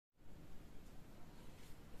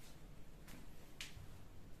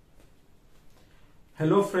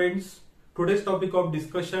Hello friends, today's topic of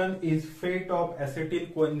discussion is fate of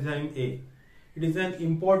acetyl coenzyme A. It is an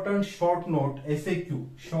important short note SAQ,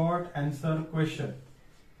 short answer question,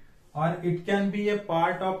 or it can be a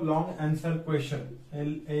part of long answer question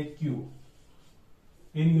LAQ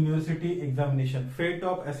in university examination. Fate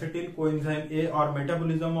of acetyl coenzyme A or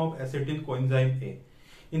metabolism of acetyl coenzyme A.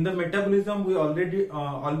 In the metabolism we already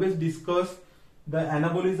always discuss the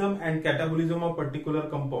anabolism and catabolism of particular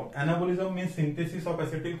compound. Anabolism means synthesis of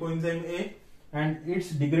acetyl coenzyme A and its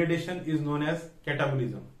degradation is known as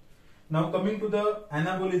catabolism. Now coming to the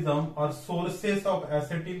anabolism or sources of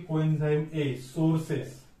acetyl coenzyme A,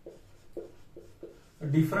 sources,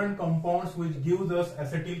 different compounds which gives us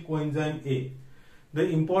acetyl coenzyme A. The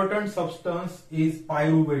important substance is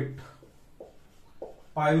pyruvate.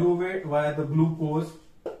 Pyruvate via the glucose.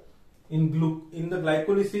 In the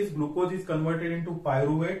glycolysis, glucose is converted into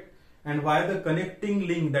pyruvate, and via the connecting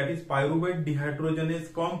link, that is pyruvate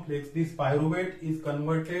dehydrogenase complex, this pyruvate is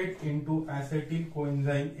converted into acetyl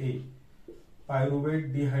coenzyme A.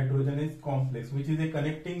 Pyruvate dehydrogenase complex, which is a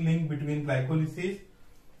connecting link between glycolysis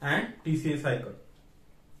and TCA cycle.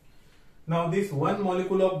 Now this one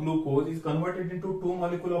molecule of glucose is converted into two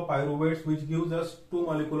molecules of pyruvates, which gives us two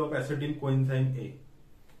molecules of acetyl coenzyme A.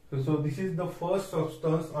 So this is the first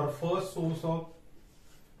substance or first source of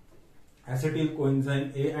acetyl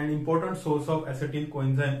coenzyme A and important source of acetyl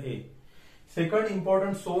coenzyme A. Second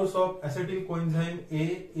important source of acetyl coenzyme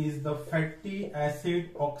A is the fatty acid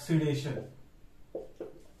oxidation.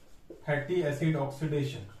 Fatty acid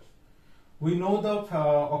oxidation. We know the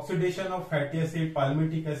oxidation of fatty acid,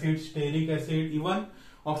 palmitic acid, stearic acid, even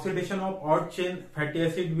oxidation of odd chain fatty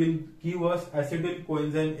acid will give us acetyl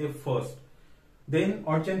coenzyme A first. Then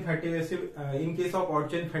odd chain fatty acid, in case of odd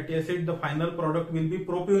chain fatty acid, the final product will be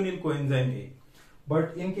propionyl coenzyme A.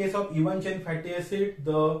 But in case of even chain fatty acid,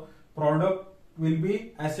 the product will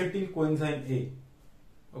be acetyl coenzyme A.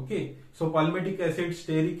 Okay, so palmitic acid,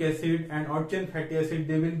 stearic acid and odd chain fatty acid,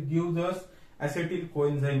 they will give us acetyl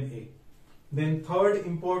coenzyme A. Then third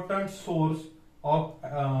important source of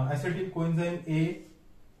acetyl coenzyme A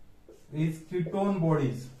is ketone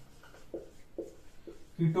bodies.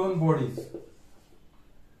 Ketone bodies.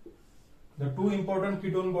 The two important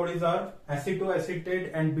ketone bodies are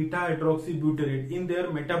acetoacetate and beta hydroxybutyrate. In their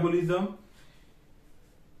metabolism,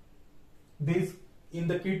 these in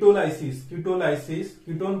the ketolysis,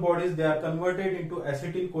 ketone bodies, they are converted into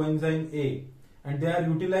acetyl coenzyme A and they are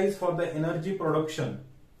utilized for the energy production.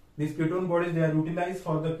 These ketone bodies, they are utilized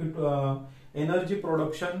for the energy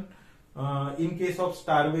production in case of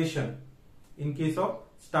starvation.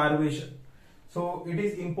 So it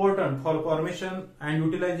is important for formation and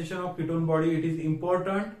utilization of ketone body. It is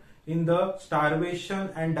important in the starvation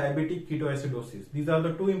and diabetic ketoacidosis. These are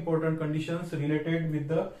the two important conditions related with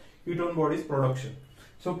the ketone bodies production.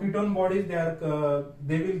 So ketone bodies,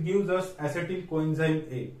 they will give us acetyl coenzyme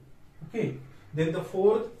A. Okay. Then the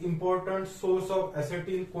fourth important source of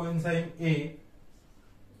acetyl coenzyme A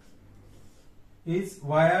is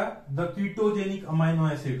via the ketogenic amino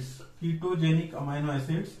acids. Ketogenic amino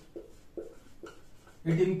acids.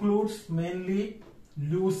 It includes mainly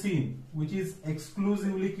leucine, which is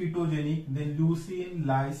exclusively ketogenic, then leucine,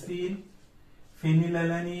 lysine,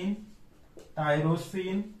 phenylalanine,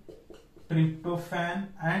 tyrosine, tryptophan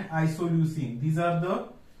and isoleucine. These are the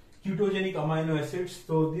ketogenic amino acids.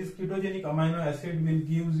 So this ketogenic amino acid will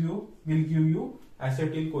give you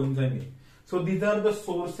acetyl coenzyme A. So these are the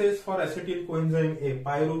sources for acetyl coenzyme A: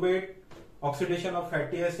 pyruvate, oxidation of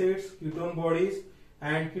fatty acids, ketone bodies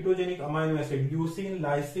and ketogenic amino acid, leucine,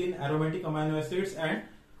 lysine, aromatic amino acids and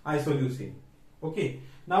isoleucine. Okay.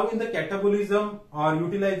 Now in the catabolism or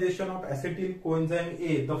utilization of acetyl coenzyme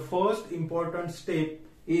A, the first important step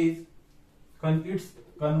is its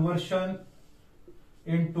conversion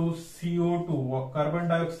into CO2, carbon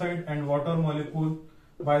dioxide and water molecule,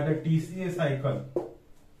 by the TCA cycle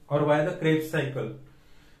or by the Krebs cycle.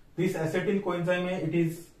 This acetyl coenzyme A, it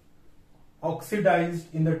is oxidized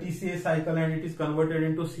in the TCA cycle and it is converted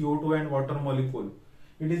into CO2 and water molecule.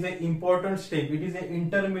 It is an important step. It is an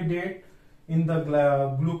intermediate in the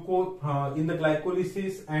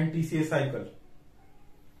glycolysis and TCA cycle.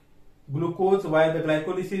 Glucose via the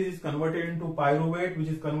glycolysis is converted into pyruvate, which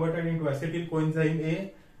is converted into acetyl coenzyme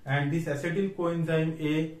A, and this acetyl coenzyme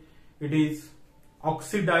A, it is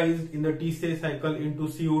oxidized in the TCA cycle into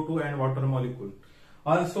CO2 and water molecule.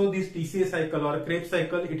 Also this TCA cycle or Krebs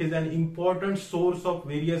cycle, it is an important source of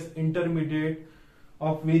various intermediate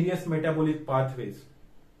of various metabolic pathways.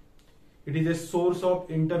 It is a source of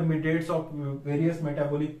intermediates of various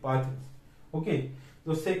metabolic pathways. Okay.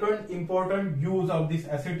 The second important use of this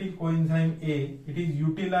acetyl coenzyme A, it is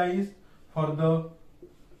utilized for the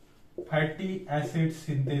fatty acid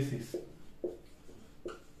synthesis.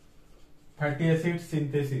 Fatty acid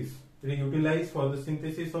synthesis. It is utilized for the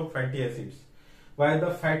synthesis of fatty acids. Via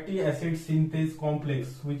the fatty acid synthase complex,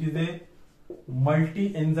 which is a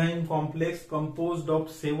multi-enzyme complex composed of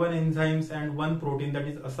 7 enzymes and 1 protein, that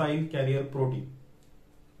is acyl carrier protein.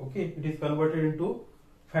 Okay, it is converted into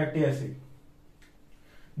fatty acid.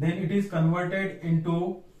 Then it is converted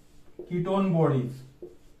into ketone bodies.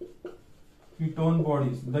 Ketone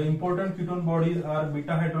bodies. The important ketone bodies are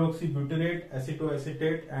beta hydroxybutyrate,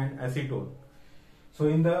 acetoacetate, and acetone. So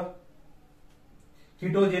in the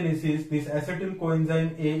ketogenesis, this acetyl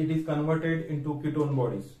coenzyme A, it is converted into ketone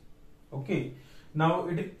bodies. Okay. Now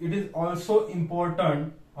it is also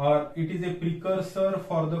important, or it is a precursor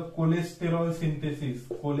for the cholesterol synthesis.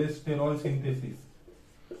 Cholesterol synthesis.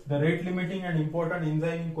 The rate limiting and important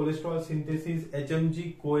enzyme in cholesterol synthesis,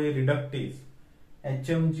 HMG-CoA reductase.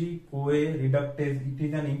 HMG-CoA reductase. It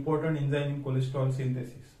is an important enzyme in cholesterol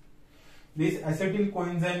synthesis. This acetyl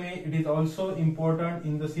coenzyme A, it is also important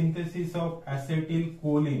in the synthesis of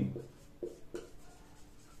acetylcholine.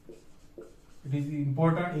 It is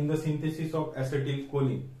important in the synthesis of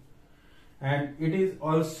acetylcholine. And it is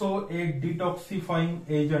also a detoxifying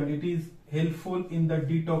agent. It is helpful in the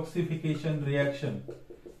detoxification reaction.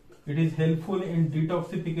 It is helpful in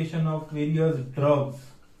detoxification of various drugs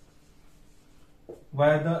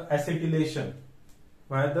via the acetylation.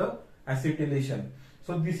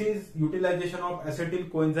 So this is utilization of acetyl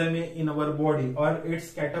coenzyme A in our body, or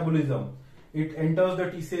its catabolism. It enters the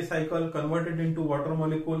TCA cycle, converted into water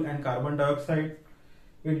molecule and carbon dioxide.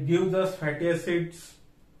 It gives us fatty acids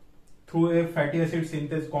through a fatty acid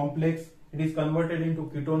synthase complex. It is converted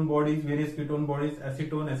into ketone bodies, various ketone bodies,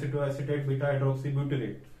 acetone, acetoacetate, beta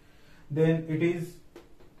hydroxybutyrate. Then it is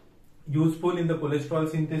useful in the cholesterol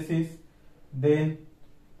synthesis. Then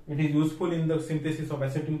it is useful in the synthesis of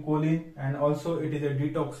acetylcholine, and also it is a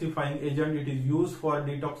detoxifying agent. It is used for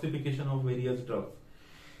detoxification of various drugs.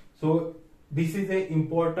 So this is a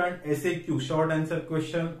important SAQ, short answer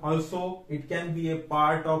question. Also it can be a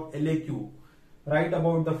part of LAQ. Write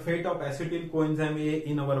about the fate of acetyl coenzyme A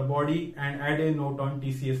in our body and add a note on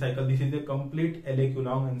TCA cycle. This is a complete LAQ,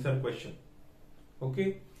 long answer question.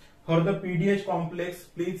 Okay. For the PDH complex,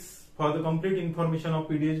 please, for the complete information of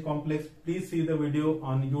PDH complex, please see the video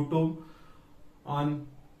on YouTube on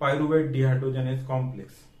pyruvate dehydrogenase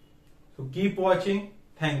complex. So keep watching.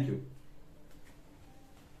 Thank you.